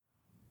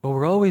Well,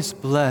 we're always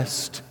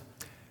blessed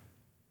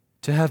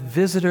to have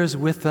visitors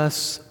with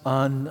us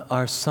on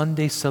our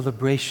Sunday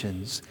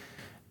celebrations.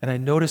 And I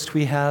noticed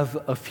we have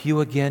a few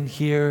again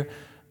here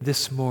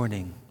this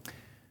morning.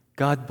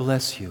 God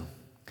bless you.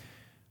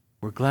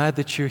 We're glad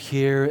that you're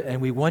here, and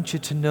we want you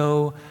to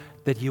know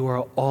that you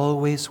are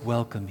always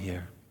welcome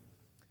here.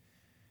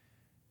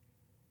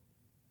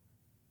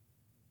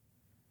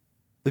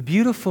 The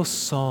beautiful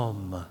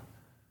Psalm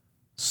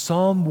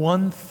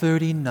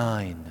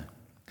 139,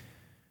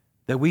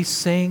 that we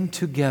sang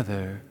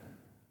together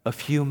a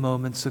few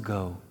moments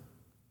ago.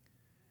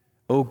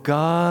 O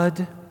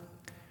God,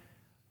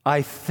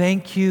 I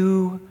thank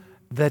you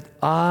that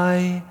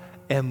I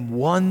am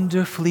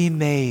wonderfully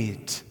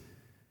made.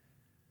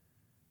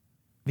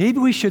 Maybe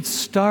we should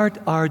start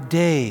our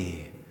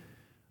day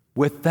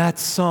with that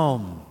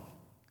psalm.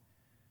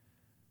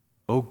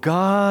 O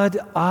God,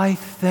 I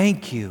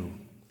thank you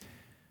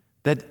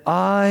that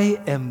I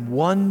am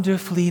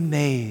wonderfully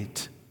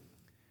made.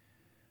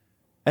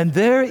 And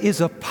there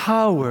is a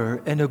power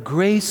and a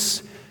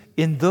grace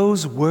in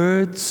those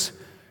words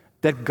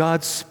that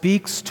God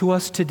speaks to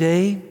us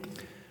today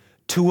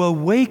to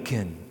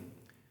awaken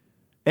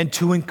and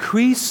to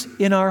increase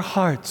in our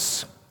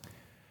hearts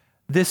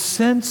this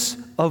sense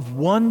of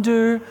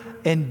wonder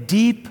and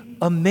deep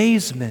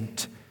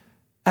amazement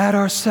at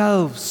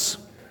ourselves.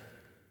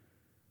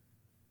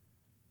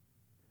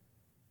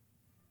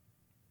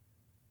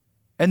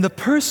 And the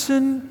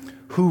person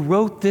who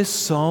wrote this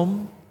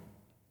psalm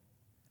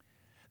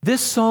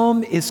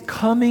is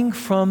coming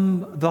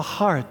from the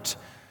heart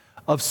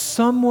of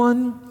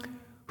someone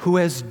who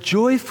has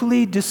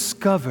joyfully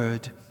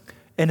discovered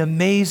an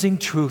amazing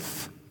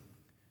truth.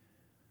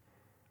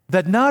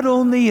 That not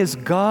only is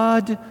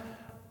God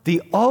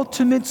the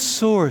ultimate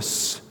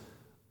source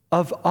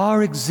of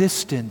our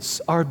existence,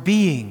 our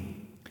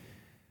being,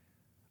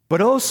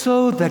 but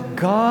also that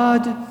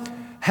God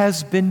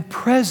has been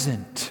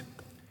present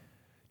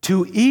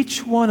to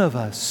each one of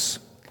us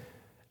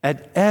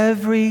at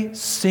every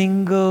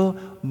single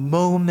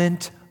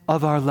moment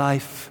of our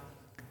life,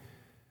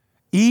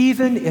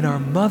 even in our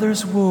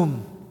mother's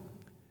womb.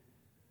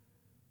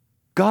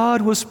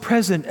 God was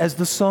present, as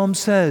the psalm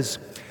says,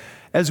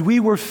 as we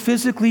were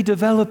physically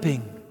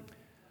developing.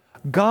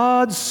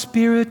 God's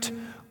Spirit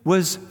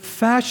was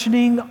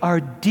fashioning our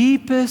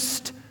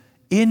deepest,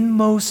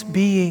 inmost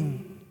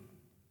being.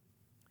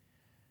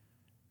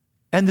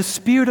 And the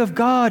Spirit of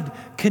God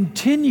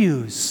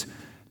continues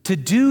to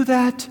do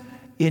that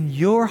in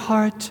your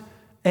heart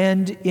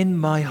and in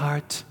my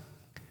heart.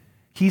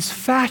 He's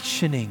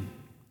fashioning.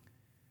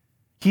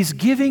 He's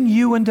giving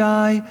you and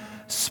I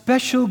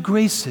special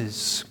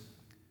graces,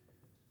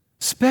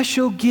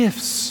 special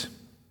gifts.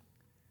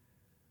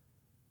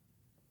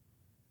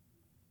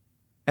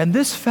 And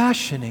this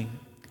fashioning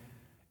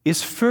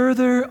is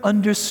further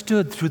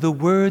understood through the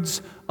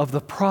words of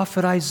the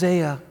prophet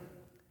Isaiah.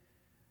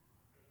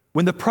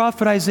 When the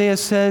prophet Isaiah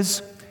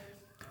says,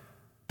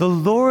 "The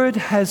Lord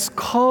has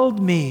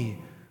called me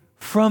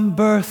from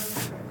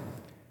birth."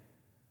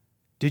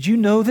 Did you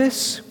know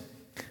this?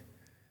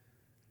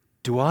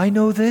 Do I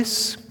know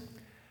this?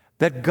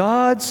 That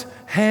God's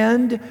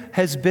hand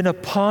has been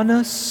upon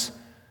us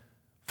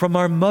from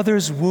our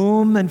mother's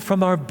womb and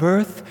from our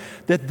birth,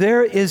 that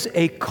there is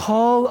a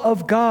call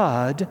of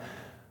God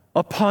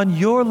upon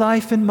your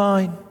life and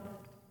mine.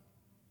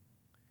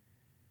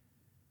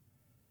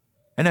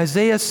 And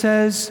Isaiah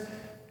says,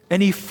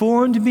 "And he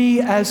formed me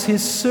as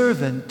his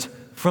servant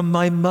from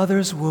my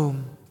mother's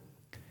womb."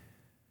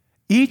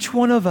 Each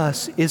one of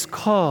us is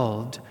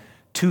called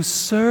to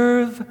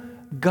serve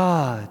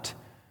God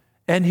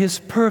and his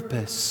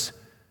purpose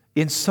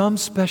in some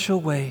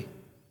special way.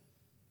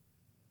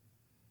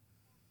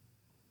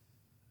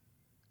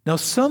 Now,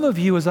 some of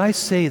you, as I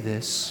say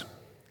this,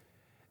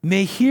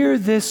 may hear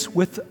this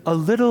with a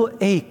little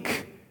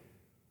ache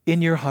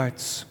in your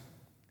hearts.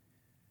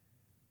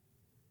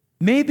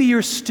 Maybe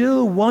you're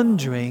still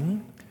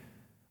wondering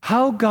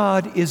how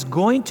God is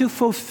going to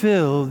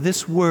fulfill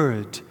this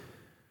word,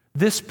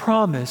 this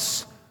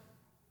promise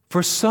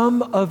for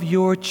some of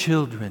your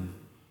children,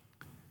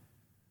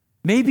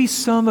 maybe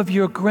some of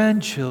your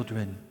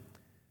grandchildren,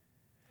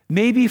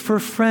 maybe for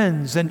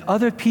friends and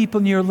other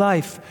people in your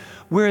life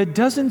where it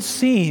doesn't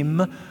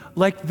seem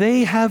like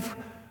they have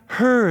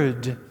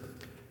heard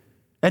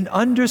and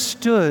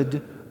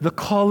understood the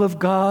call of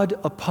God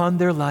upon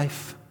their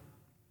life.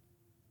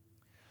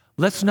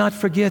 Let's not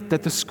forget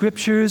that the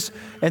Scriptures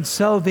and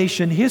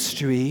salvation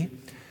history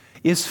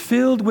is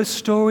filled with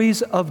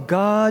stories of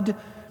God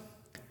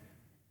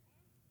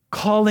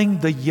calling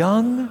the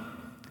young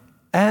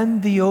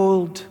and the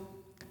old,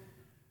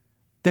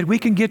 that we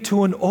can get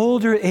to an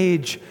older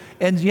age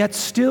and yet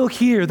still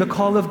hear the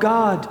call of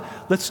God.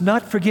 Let's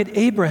not forget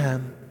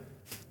Abraham.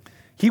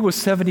 He was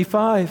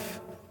 75.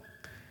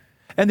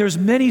 And there's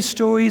many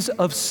stories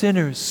of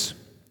sinners,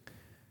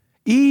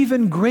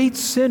 even great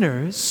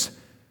sinners,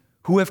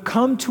 who have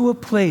come to a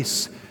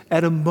place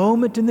at a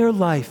moment in their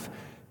life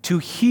to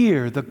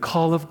hear the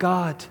call of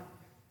God.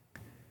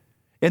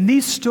 And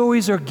these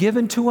stories are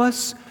given to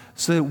us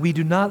so that we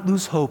do not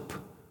lose hope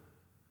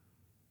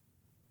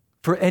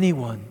for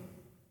anyone.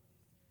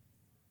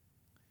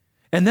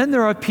 And then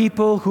there are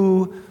people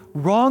who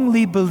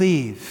wrongly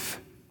believe,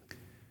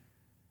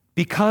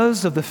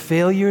 because of the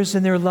failures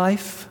in their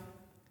life,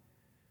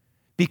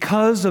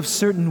 because of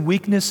certain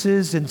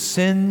weaknesses and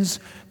sins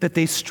that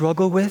they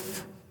struggle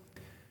with,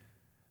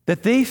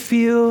 that they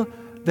feel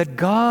that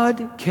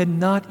God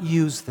cannot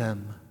use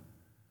them.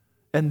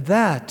 And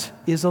that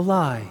is a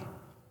lie.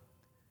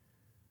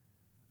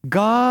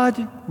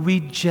 God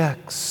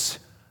rejects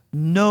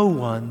no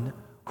one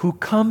who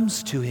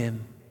comes to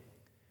Him.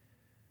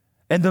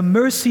 And the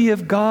mercy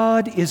of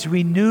God is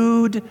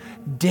renewed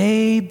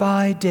day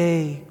by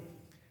day,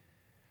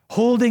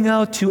 holding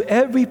out to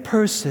every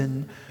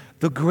person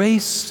the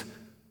grace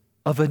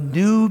of a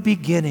new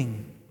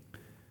beginning,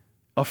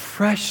 a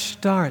fresh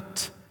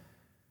start.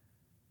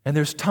 And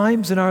there's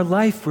times in our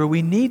life where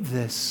we need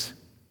this.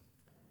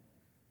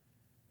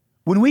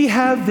 When we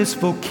have this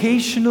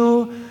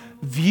vocational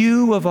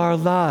view of our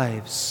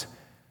lives,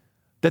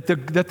 that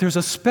there's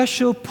a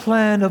special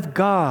plan of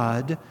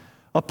God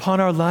upon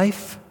our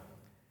life,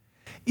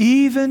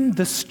 even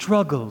the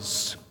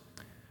struggles,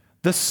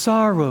 the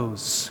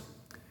sorrows,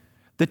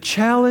 the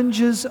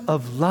challenges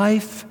of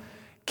life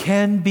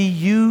can be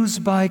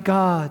used by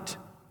God.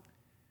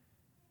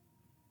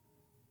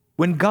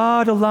 When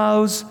God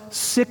allows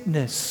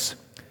sickness,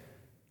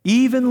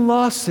 even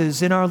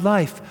losses in our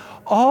life,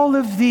 all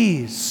of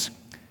these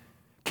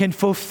can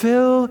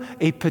fulfill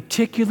a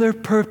particular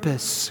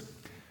purpose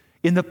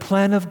in the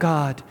plan of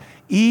God,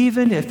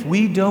 even if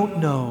we don't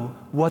know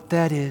what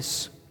that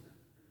is.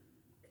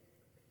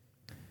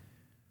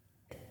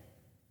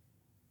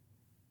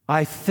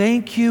 I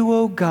thank you,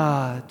 O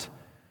God,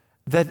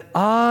 that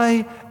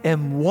I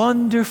am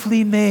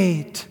wonderfully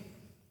made.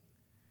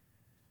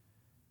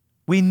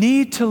 We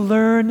need to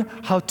learn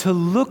how to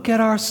look at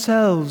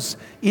ourselves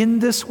in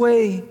this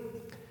way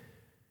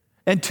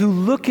and to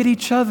look at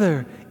each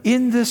other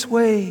in this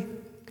way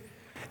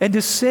and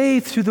to say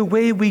through the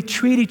way we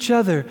treat each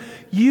other,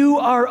 you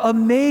are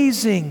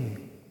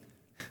amazing.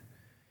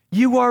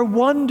 You are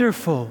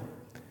wonderful.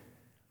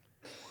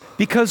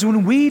 Because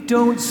when we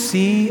don't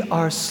see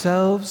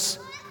ourselves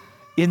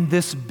in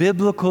this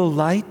biblical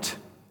light,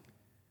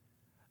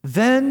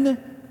 then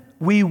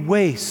we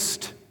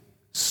waste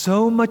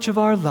so much of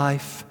our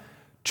life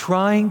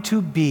trying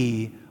to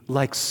be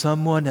like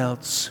someone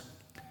else,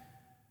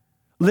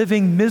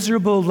 living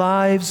miserable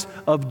lives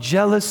of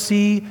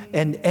jealousy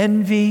and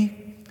envy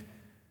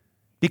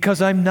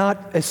because I'm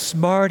not as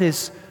smart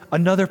as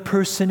another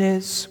person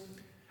is,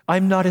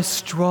 I'm not as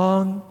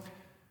strong,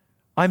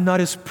 I'm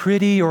not as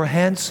pretty or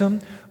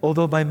handsome,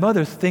 although my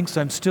mother thinks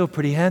I'm still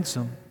pretty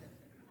handsome.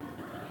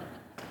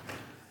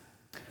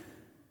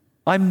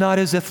 I'm not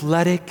as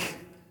athletic.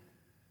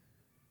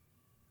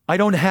 I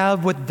don't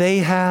have what they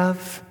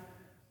have.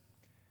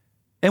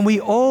 And we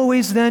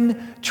always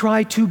then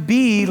try to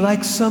be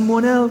like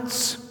someone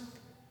else,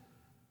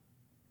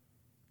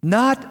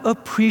 not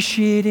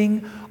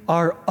appreciating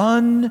our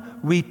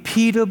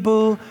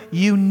unrepeatable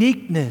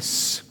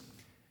uniqueness.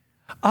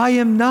 I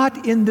am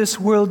not in this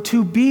world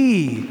to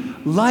be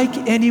like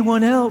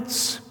anyone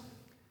else.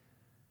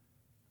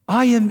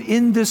 I am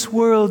in this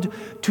world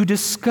to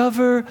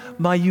discover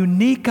my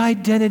unique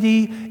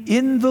identity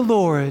in the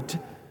Lord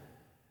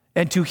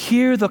and to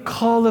hear the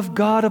call of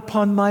God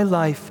upon my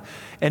life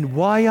and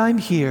why I'm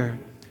here,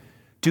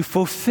 to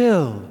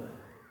fulfill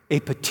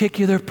a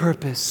particular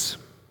purpose.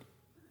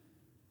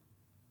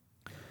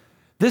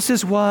 This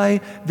is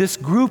why this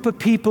group of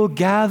people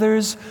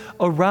gathers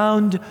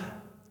around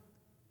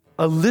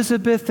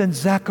Elizabeth and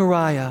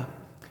Zechariah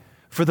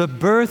for the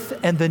birth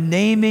and the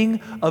naming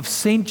of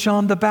St.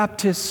 John the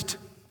Baptist.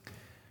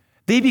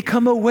 They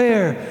become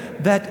aware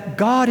that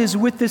God is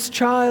with this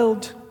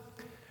child,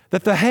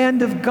 that the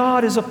hand of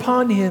God is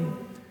upon him,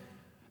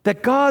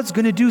 that God's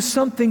going to do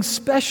something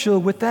special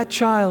with that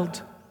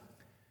child.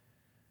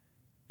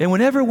 And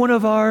whenever one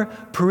of our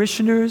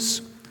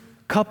parishioners,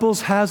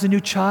 couples, has a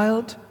new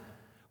child,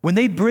 when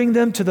they bring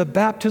them to the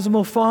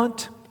baptismal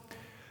font,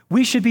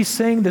 we should be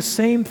saying the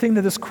same thing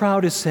that this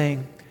crowd is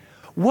saying.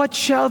 What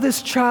shall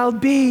this child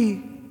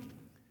be?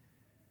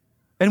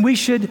 And we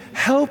should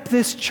help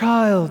this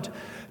child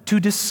to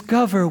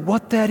discover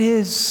what that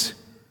is.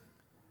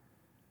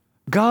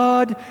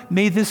 God,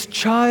 may this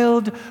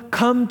child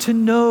come to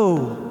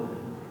know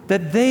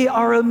that they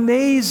are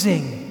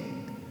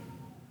amazing,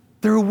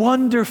 they're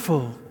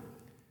wonderful,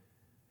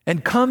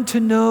 and come to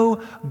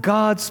know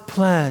God's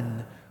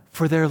plan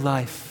for their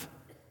life.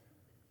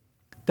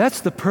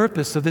 That's the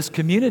purpose of this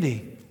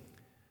community,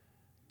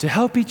 to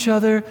help each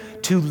other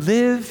to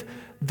live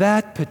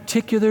that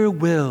particular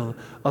will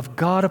of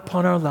God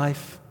upon our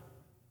life.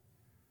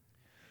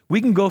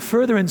 We can go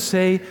further and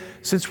say,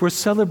 since we're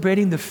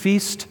celebrating the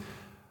feast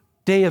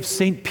day of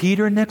St.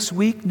 Peter next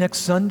week, next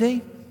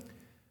Sunday,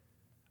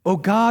 oh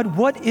God,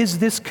 what is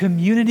this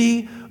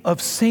community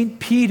of St.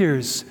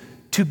 Peter's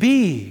to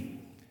be?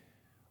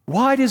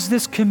 Why does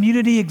this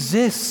community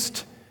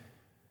exist?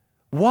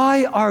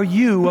 Why are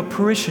you a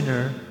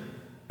parishioner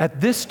at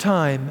this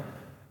time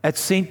at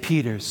St.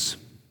 Peter's.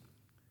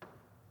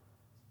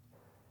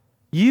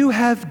 You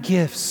have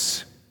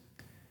gifts.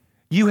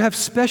 You have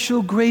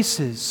special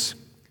graces.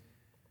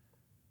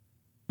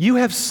 You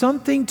have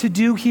something to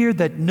do here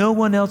that no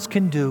one else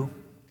can do.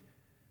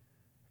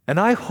 And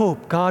I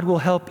hope God will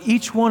help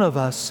each one of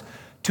us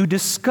to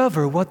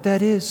discover what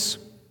that is.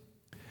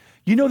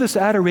 You know this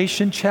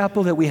adoration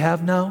chapel that we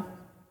have now?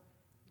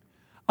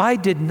 I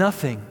did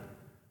nothing.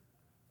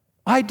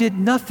 I did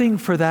nothing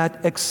for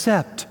that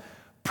except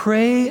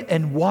pray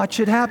and watch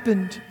it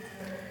happen.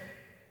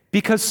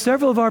 Because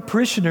several of our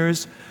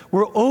parishioners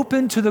were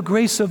open to the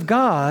grace of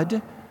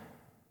God,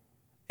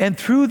 and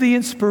through the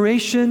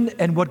inspiration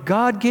and what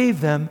God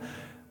gave them,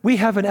 we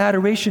have an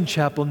adoration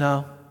chapel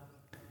now.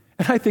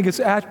 And I think it's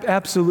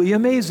absolutely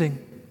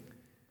amazing.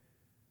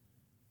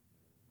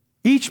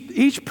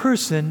 Each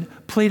person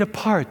played a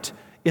part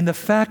in the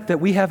fact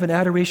that we have an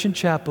adoration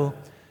chapel,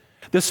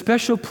 the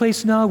special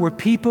place now where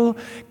people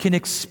can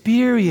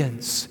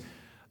experience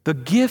the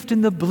gift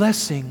and the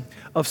blessing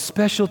of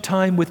special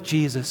time with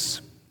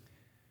Jesus.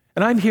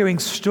 And I'm hearing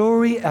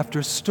story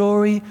after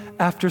story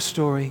after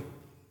story,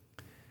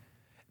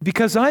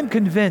 because I'm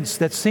convinced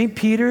that St.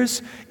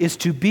 Peter's is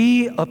to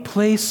be a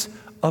place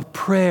of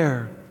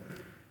prayer,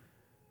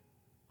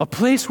 a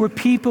place where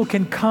people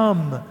can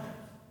come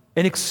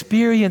and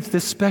experience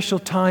this special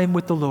time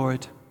with the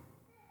Lord.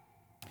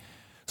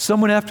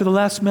 Someone after the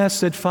last Mass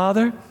said,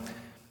 "Father,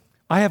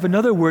 I have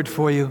another word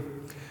for you.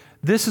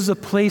 This is a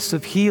place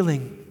of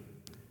healing."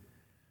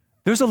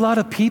 There's a lot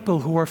of people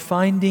who are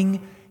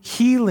finding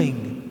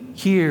healing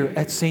here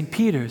at St.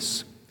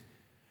 Peter's.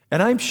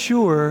 And I'm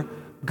sure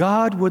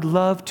God would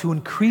love to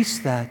increase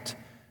that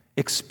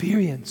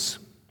experience.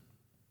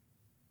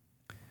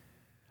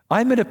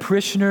 I met a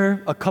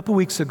parishioner a couple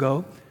weeks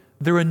ago.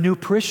 They're a new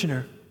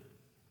parishioner.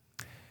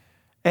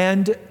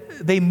 And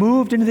they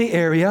moved into the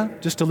area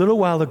just a little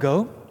while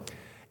ago,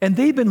 and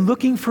they've been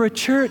looking for a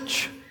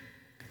church.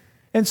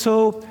 And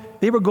so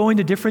they were going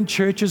to different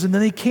churches, and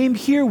then they came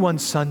here one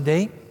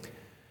Sunday,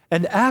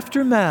 and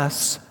after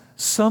Mass,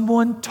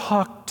 someone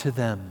talked to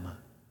them.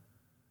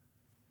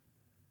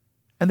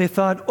 And they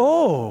thought,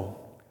 "Oh,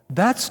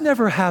 that's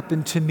never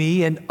happened to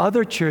me in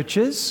other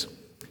churches."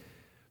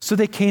 So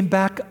they came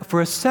back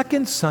for a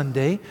second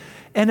Sunday,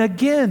 and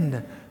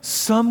again,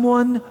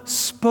 someone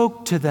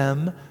spoke to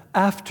them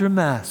after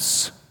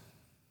Mass.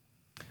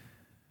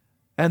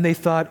 And they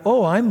thought,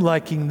 "Oh, I'm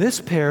liking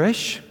this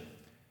parish."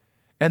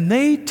 And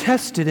they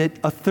tested it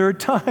a third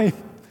time.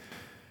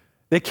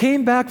 They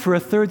came back for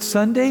a third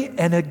Sunday,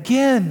 and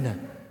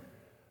again,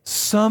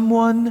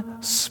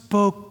 someone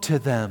spoke to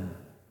them.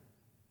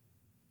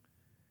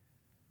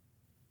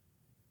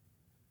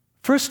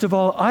 First of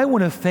all, I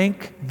want to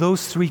thank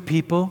those three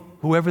people,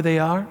 whoever they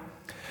are,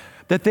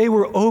 that they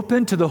were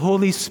open to the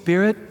Holy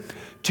Spirit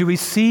to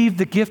receive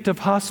the gift of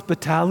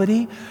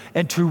hospitality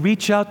and to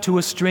reach out to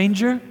a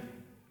stranger.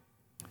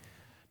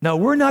 Now,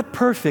 we're not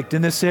perfect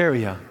in this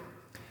area,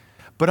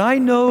 but I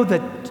know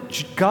that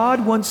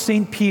God wants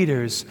St.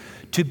 Peter's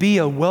to be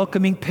a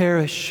welcoming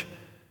parish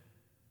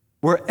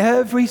where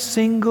every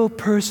single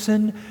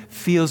person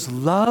feels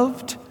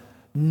loved,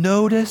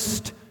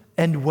 noticed,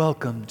 and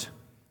welcomed.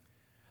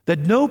 That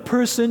no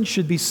person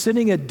should be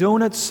sitting at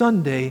Donut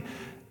Sunday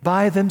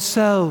by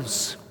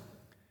themselves.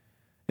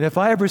 And if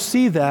I ever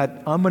see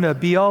that, I'm going to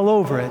be all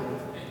over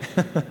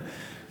it.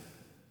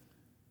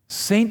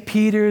 St.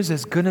 Peter's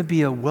is going to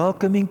be a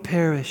welcoming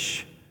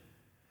parish,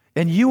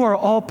 and you are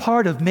all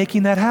part of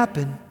making that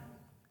happen.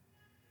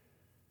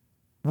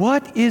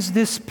 What is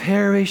this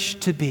parish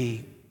to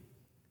be?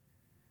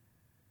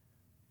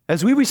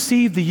 As we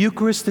receive the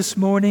Eucharist this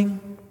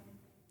morning,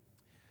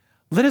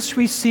 let us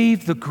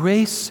receive the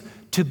grace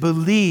to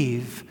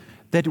believe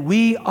that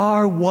we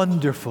are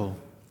wonderful,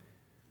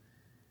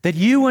 that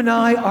you and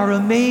I are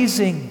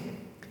amazing,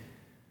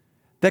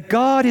 that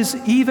God is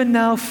even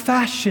now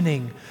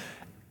fashioning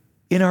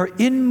in our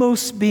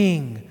inmost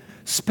being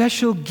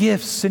special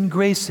gifts and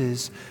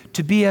graces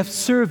to be of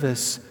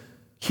service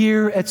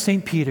here at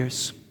St.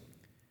 Peter's.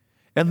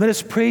 And let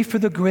us pray for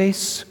the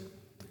grace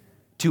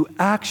to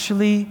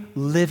actually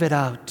live it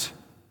out.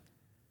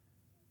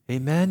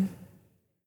 Amen.